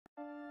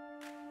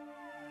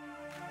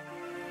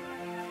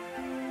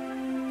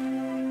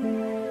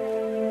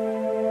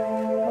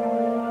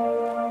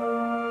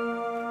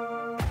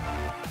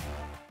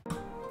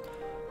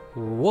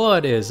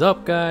What is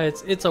up,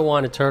 guys? It's a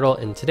Wanted Turtle,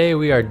 and today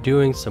we are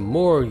doing some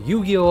more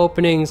Yu-Gi-Oh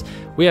openings.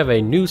 We have a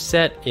new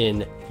set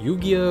in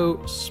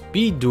Yu-Gi-Oh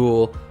Speed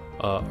Duel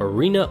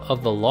Arena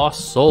of the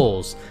Lost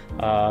Souls.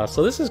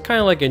 So this is kind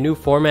of like a new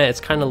format. It's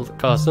kind of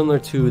similar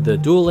to the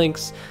Duel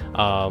Links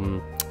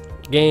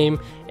game,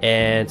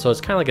 and so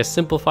it's kind of like a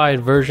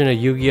simplified version of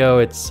Yu-Gi-Oh.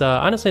 It's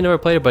honestly I never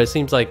played it, but it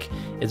seems like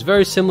it's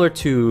very similar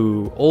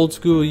to old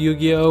school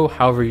Yu-Gi-Oh.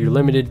 However, you're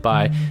limited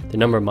by the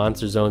number of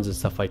monster zones and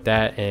stuff like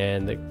that,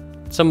 and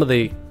some of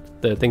the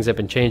things have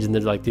been changed, and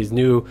there's like these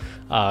new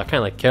kind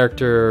of like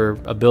character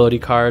ability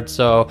cards.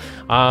 So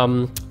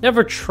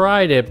never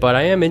tried it, but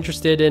I am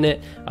interested in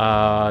it.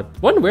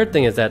 One weird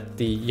thing is that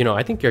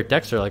I think your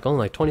decks are like only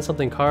like 20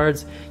 something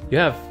cards.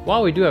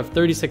 While we do have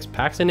 36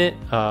 packs in it,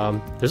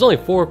 there's only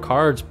 4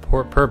 cards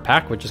per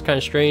pack, which is kind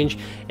of strange,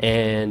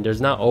 and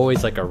there's not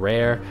always like a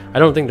rare. I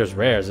don't think there's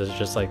rares. It's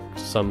just like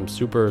some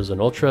supers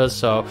and ultras.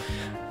 So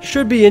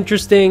should be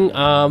interesting.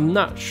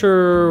 Not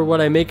sure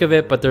what I make of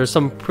it, but there's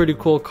some pretty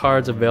cool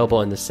cards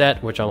available in the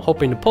set, which I'm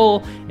hoping to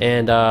pull.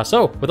 And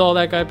so with all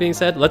that guy being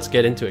said, let's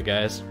get into it,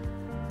 guys.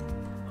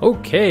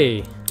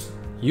 Okay,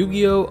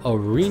 Yu-Gi-Oh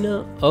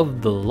Arena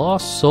of the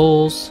Lost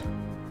Souls.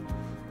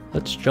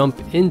 Let's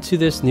jump into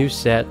this new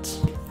set.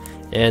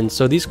 And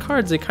so these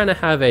cards, they kind of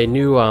have a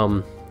new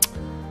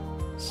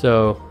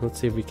so let's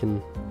see if we can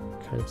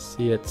kind of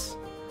see it.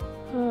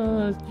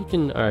 You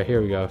can, all right,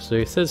 here we go. So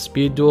it says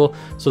Speed Duel,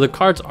 so the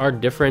cards are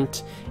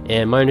different,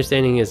 and my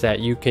understanding is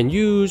that you can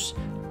use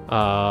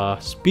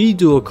Speed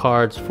Duel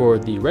cards for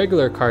the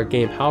regular card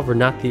game, however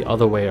not the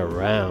other way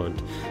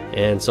around.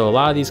 And so a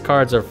lot of these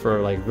cards are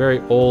for like very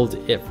old,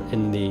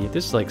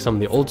 this is like some of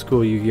the old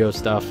school Yu-Gi-Oh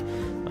stuff.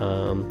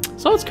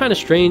 So it's kind of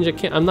strange.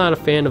 I'm not a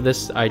fan of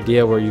this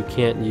idea where you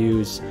can't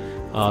use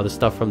the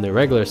stuff from the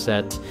regular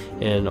set.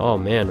 And oh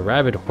man,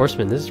 Rabid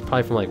Horseman, this is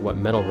probably from like what,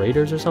 Metal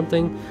Raiders or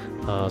something.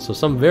 So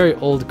some very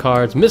old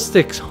cards.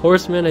 Mystic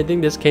Horseman, I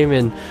think this came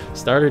in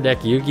starter deck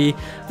Yugi.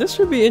 This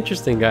should be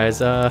interesting, guys.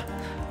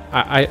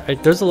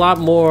 There's a lot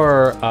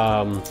more.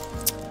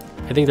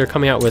 I think they're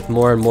coming out with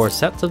more and more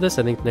sets of this.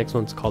 I think the next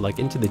one's called like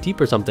Into the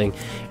Deep or something,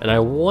 and I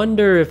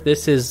wonder if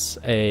this is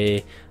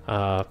a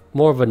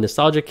more of a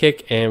nostalgia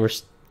kick, and we're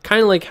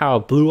kind of like how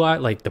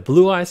the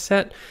Blue Eye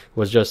set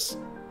was just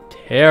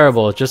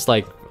terrible. It's just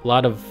like a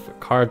lot of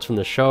cards from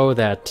the show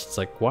that it's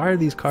like, why are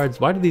these cards,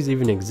 why do these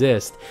even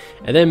exist?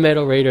 And then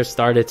Metal Raiders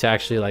started to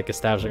actually like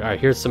establish like, all right,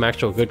 here's some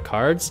actual good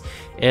cards.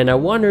 And I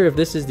wonder if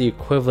this is the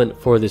equivalent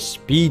for the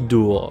Speed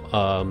Duel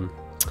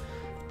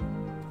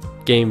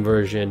game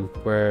version,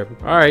 where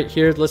all right,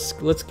 here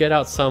let's get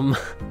out some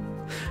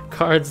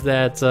cards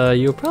that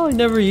you'll probably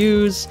never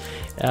use.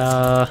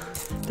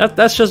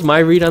 That's just my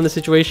read on the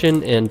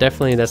situation, and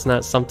definitely that's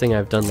not something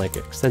I've done like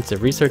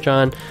extensive research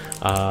on,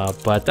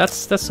 but that's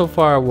so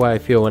far what I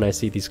feel when I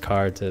see these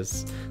cards,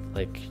 is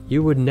like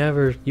you would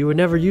never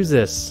use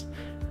this.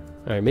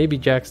 All right, maybe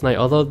Jack's Knight,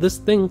 although this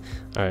thing,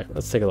 all right,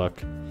 let's take a look.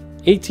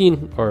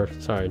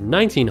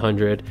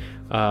 1900,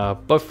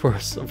 but for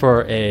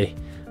a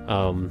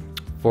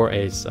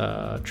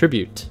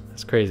tribute.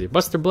 That's crazy.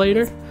 Buster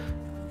Blader.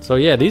 So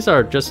yeah, these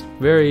are just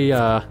very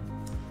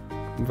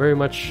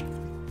much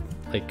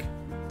like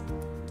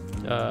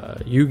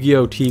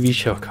Yu-Gi-Oh TV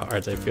show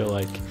cards, I feel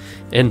like,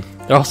 and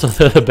they're also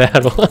the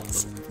bad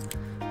ones.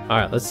 All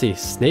right, let's see.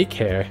 Snake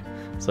Hair.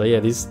 So yeah,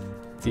 these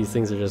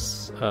things are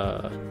just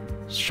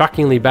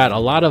shockingly bad. A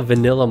lot of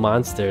vanilla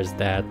monsters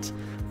that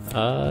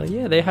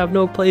yeah, they have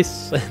no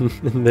place.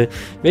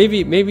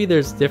 maybe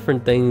there's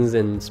different things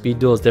in Speed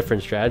Duel's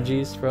different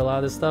strategies for a lot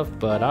of this stuff,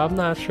 but I'm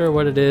not sure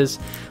what it is.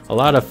 A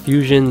lot of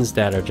fusions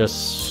that are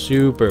just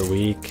super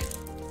weak.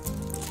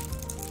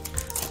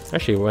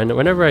 Actually,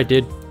 whenever I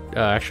did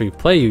actually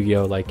play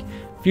Yu-Gi-Oh, like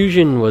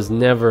fusion was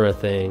never a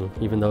thing,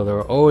 even though there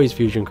were always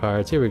fusion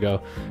cards. Here we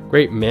go.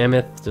 Great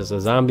Mammoth, just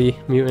a zombie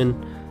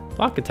mutant.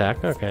 Block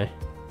attack, okay.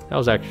 That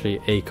was actually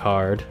a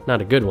card,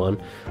 not a good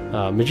one.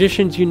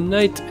 Magicians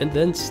Unite, and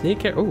then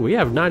Snake Hair. Oh, we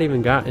have not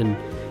even gotten,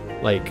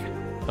 like,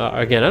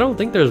 again, I don't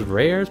think there's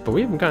rares, but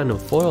we haven't gotten a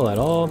foil at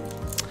all.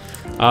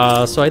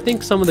 So I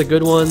think some of the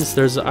good ones,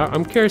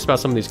 I'm curious about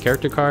some of these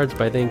character cards,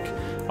 but I think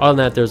other than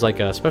that, there's like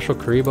a special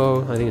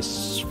Karibo, I think it's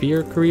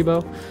Sphere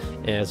Karibo,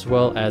 as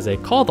well as a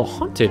Call the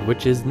Haunted,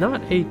 which is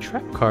not a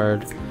trap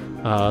card.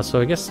 So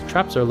I guess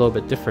traps are a little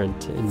bit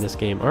different in this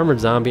game. Armored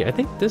Zombie, I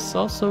think this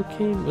also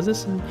came, was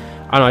this in,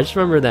 I don't know, I just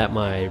remember that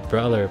my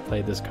brother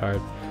played this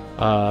card.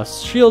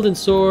 Shield and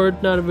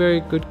Sword, not a very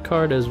good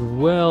card as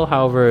well,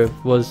 however it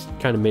was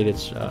kind of made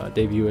its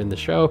debut in the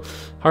show.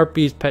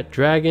 Harpy's Pet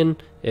Dragon,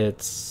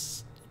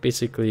 it's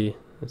basically,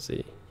 let's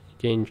see,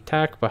 gain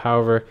attack, but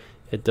however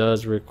it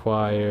does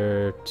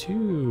require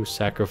 2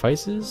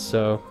 sacrifices,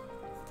 so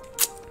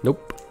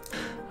nope.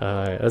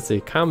 Let's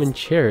see, Common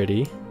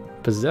Charity,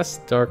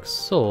 Possessed Dark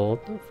Soul,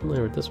 not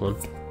familiar with this one.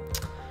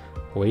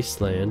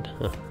 Wasteland,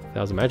 if that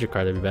was a magic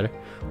card, that'd be better.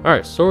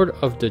 Alright, Sword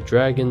of the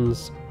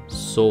Dragon's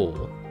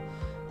Soul.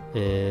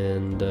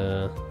 And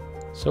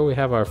so we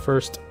have our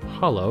first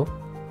holo.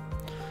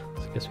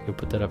 So I guess we can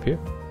put that up here.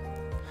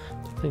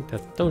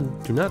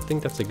 do not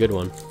think that's a good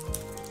one.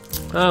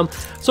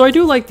 So I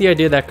do like the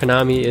idea that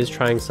Konami is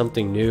trying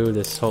something new,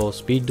 this whole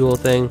speed duel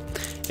thing,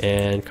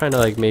 and kind of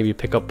like maybe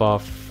pick up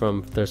off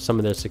from some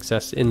of their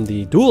success in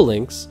the Duel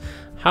Links.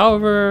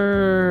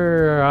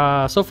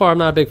 However, so far I'm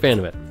not a big fan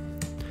of it.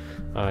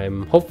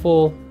 I'm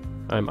hopeful,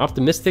 I'm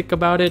optimistic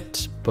about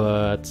it,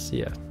 but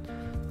yeah,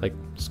 like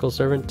Skull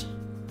Servant,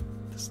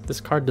 this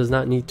card does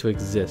not need to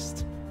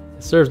exist.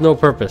 It serves no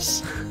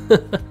purpose.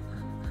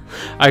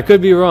 I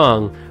could be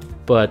wrong,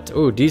 but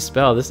oh,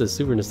 D-Spell, this is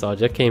super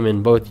nostalgic. That came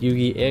in both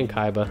Yugi and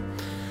Kaiba.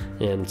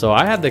 And so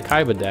I had the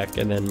Kaiba deck,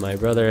 and then my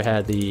brother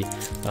had the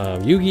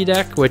Yugi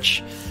deck,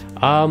 which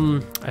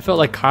I felt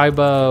like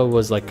Kaiba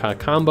was like kind of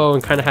combo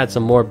and kind of had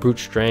some more brute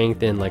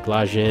strength in like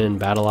Lajin,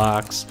 Battle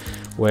Ox,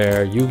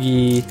 where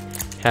Yugi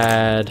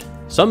had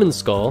Summon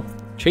Skull,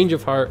 Change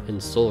of Heart,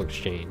 and Soul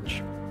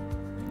Exchange.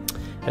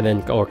 And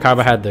then, or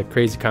Kaiba had the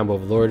crazy combo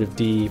of Lord of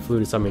D,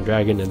 Fluted Summon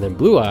Dragon, and then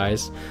Blue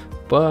Eyes.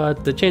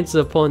 But the chances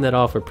of pulling that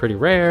off were pretty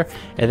rare.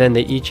 And then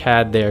they each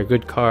had their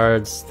good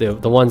cards, the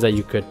ones that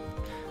you could,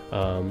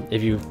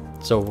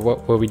 so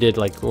what we did,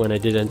 like when I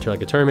did enter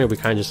like a tournament,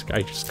 I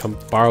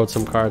just borrowed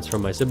some cards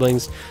from my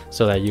siblings,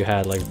 so that you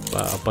had like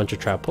a bunch of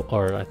trap,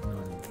 or I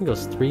think it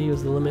was 3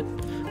 was the limit.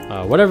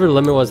 Whatever the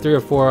limit was, 3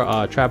 or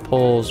 4 trap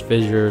holes,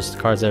 fissures,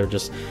 cards that are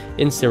just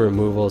instant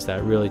removals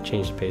that really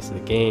changed the pace of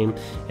the game.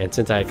 And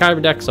since I had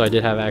Kyber deck, so I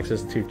did have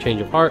access to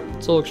Change of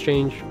Heart, Soul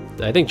Exchange.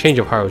 I think Change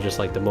of Heart was just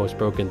like the most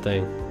broken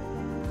thing.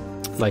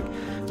 Like,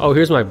 oh,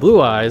 here's my Blue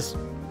Eyes.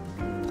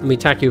 Let me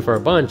attack you for a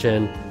bunch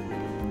and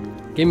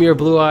give me your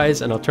Blue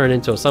Eyes, and I'll turn it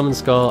into a Summon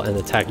Skull and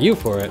attack you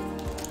for it.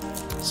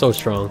 So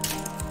strong.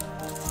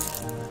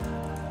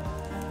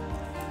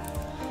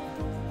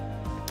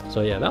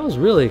 So yeah, that was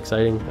really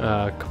exciting.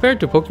 Compared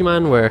to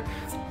Pokemon, where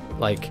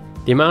like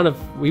the amount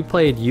of we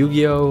played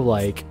Yu-Gi-Oh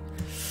like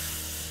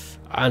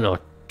I don't know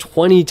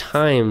 20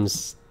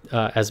 times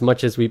as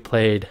much as we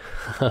played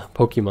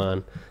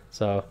Pokemon.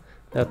 So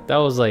that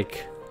was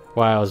like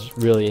why I was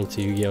really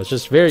into Yu-Gi-Oh. It's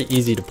just very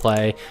easy to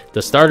play.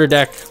 The starter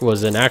deck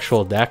was an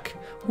actual deck.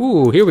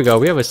 Ooh, here we go.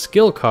 We have a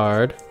skill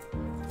card.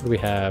 What do we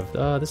have?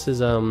 This is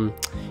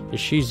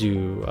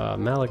Ishizu,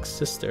 Malik's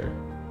sister.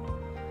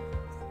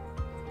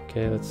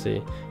 Okay, let's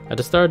see. At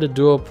the start of the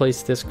duel,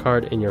 place this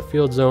card in your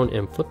field zone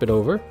and flip it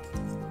over.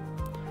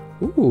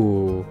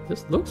 Ooh,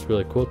 this looks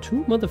really cool.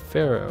 Tomb of the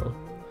Pharaoh.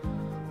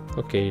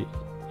 Okay,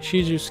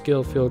 Shizu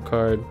skill field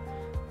card.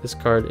 This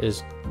card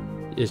is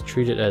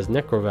treated as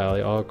Necro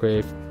Valley. All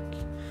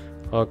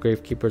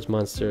grave keepers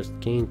monsters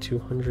gain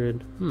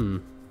 200.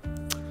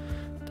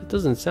 That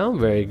doesn't sound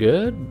very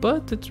good,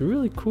 but it's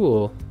really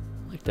cool.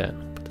 I like that.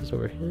 Put this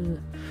over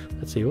here.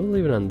 Let's see. We'll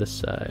leave it on this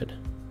side.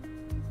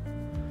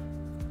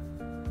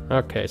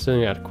 Okay, so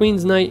we got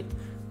Queen's Knight,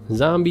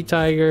 Zombie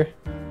Tiger,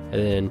 and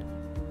then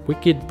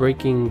Wicked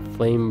Breaking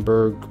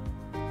Flameberg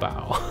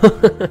Bow.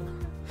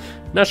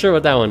 Not sure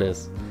what that one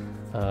is.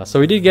 So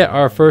we did get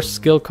our first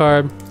skill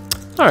card.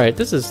 All right,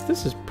 this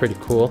is pretty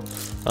cool.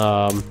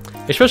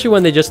 Especially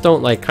when they just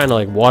don't like kind of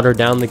like water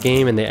down the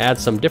game and they add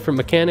some different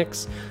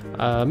mechanics.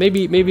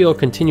 Maybe it'll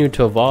continue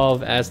to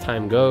evolve as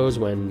time goes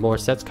when more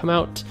sets come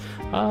out.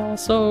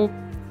 So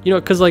you know,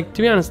 because like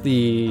to be honest,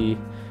 the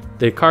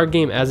card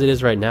game as it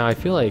is right now, I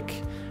feel like,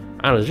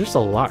 I don't know, there's just a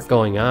lot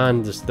going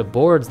on. Just the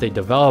boards, they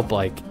develop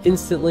like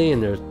instantly,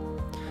 and there's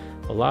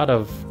a lot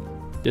of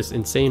this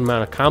insane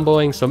amount of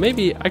comboing. So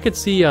maybe I could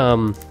see,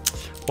 well,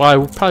 I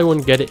probably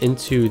wouldn't get it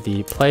into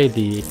the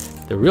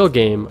real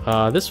game.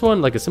 This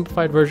one, like a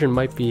simplified version,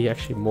 might be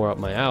actually more up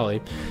my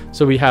alley.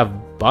 So we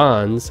have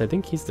Bonds. I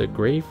think he's the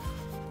grave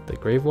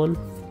one.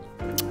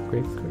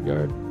 Grave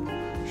Graveyard.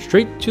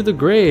 Straight to the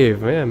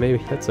grave. Yeah,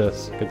 maybe that's a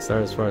good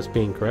start as far as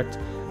being correct.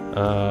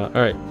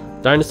 Alright,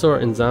 Dinosaur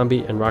and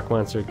Zombie and Rock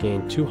Monster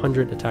gain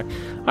 200 attack.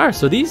 Alright,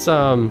 so these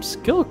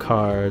skill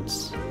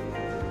cards,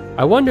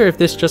 I wonder if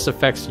this just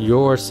affects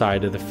your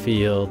side of the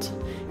field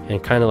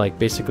and kind of like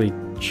basically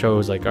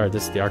shows like, alright,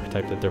 this is the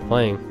archetype that they're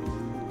playing.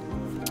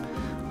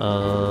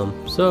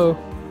 So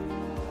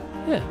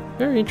yeah,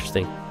 very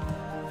interesting.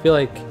 I feel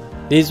like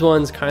these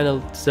ones kind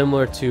of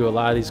similar to a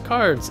lot of these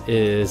cards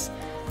is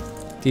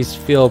these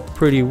feel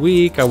pretty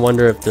weak. I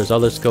wonder if there's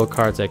other skill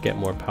cards that get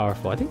more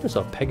powerful. I think there's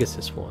a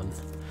Pegasus one.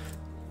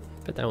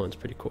 But that one's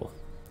pretty cool.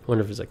 I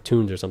wonder if it's like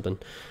tunes or something.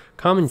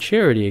 Common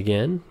Charity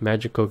again.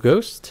 Magical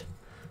Ghost.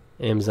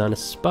 Amazon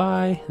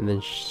Spy. And then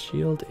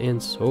Shield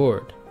and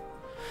Sword.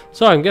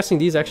 So I'm guessing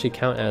these actually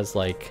count as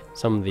like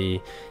some of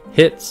the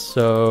hits.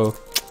 So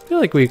I feel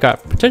like we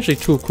got potentially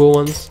 2 cool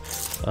ones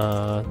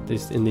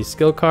in these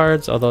skill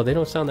cards, although they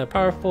don't sound that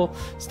powerful.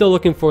 Still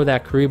looking for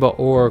that Kariba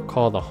or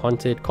Call the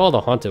Haunted. Call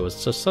the Haunted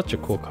was just such a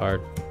cool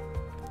card.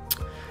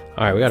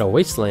 Alright, we got a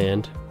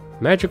Wasteland,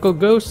 Magical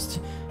Ghost,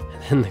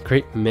 and then the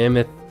Great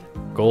Mammoth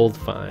Gold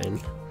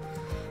Find.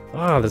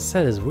 Wow, the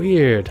set is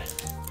weird.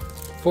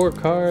 4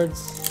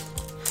 cards.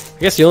 I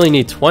guess you only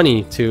need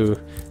 20 to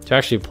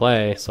actually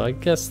play, so I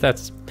guess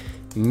that's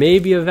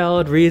maybe a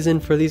valid reason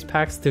for these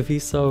packs to be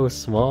so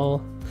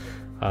small.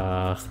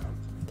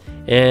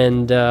 You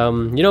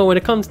know, when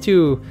it comes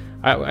to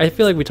I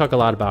feel like we talk a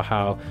lot about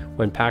how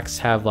when packs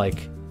have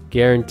like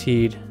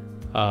guaranteed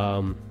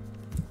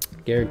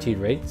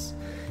rates,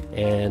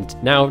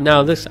 and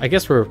now this, I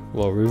guess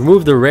we'll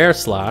remove the rare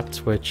slot,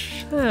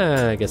 which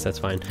I guess that's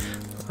fine.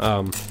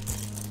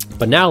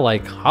 But now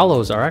like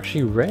holos are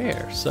actually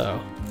rare,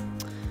 so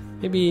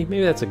maybe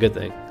that's a good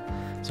thing.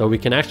 So we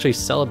can actually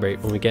celebrate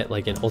when we get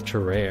like an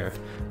ultra rare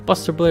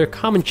Buster Blair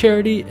Common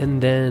Charity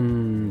and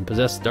then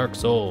Possessed Dark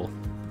Soul.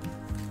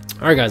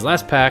 Alright guys,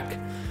 last pack.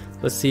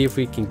 Let's see if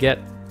we can get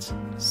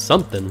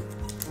something.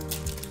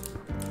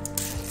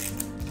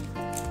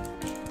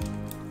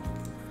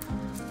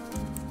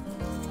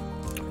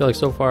 I feel like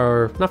so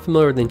far, not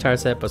familiar with the entire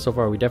set, but so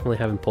far we definitely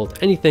haven't pulled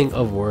anything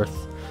of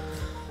worth.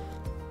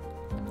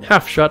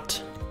 Half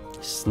Shut,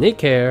 Snake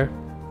Hair,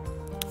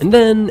 and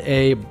then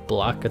a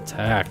block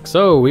attack.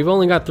 So we've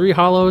only got 3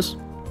 holos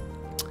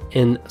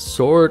in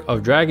Sword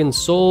of Dragon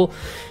Soul,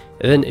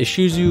 and then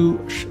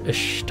Ishizu,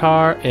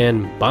 Ishtar,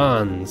 and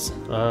Bonds.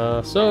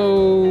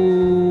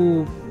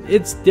 So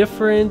it's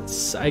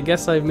different. I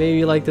guess I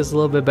maybe like this a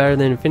little bit better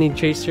than Infinity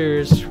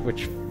Chasers,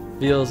 which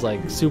feels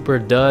like super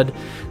dud.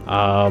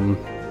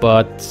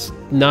 But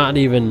not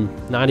even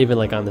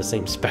like on the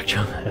same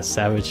spectrum as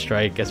Savage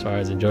Strike as far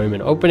as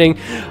enjoyment opening.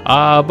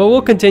 But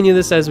we'll continue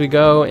this as we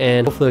go,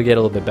 and hopefully we'll get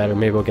a little bit better.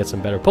 Maybe we'll get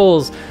some better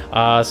pulls.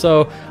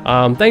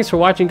 Thanks for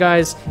watching,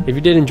 guys. If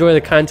you did enjoy the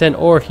content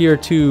or here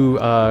to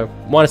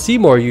want to see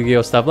more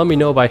Yu-Gi-Oh stuff, let me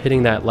know by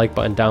hitting that like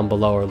button down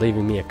below or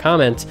leaving me a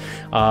comment.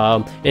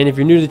 And if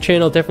you're new to the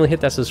channel, definitely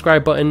hit that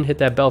subscribe button, hit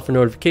that bell for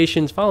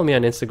notifications, follow me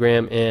on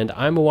Instagram, and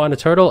I'm YuGiOh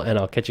Turtle, and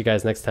I'll catch you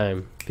guys next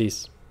time.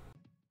 Peace.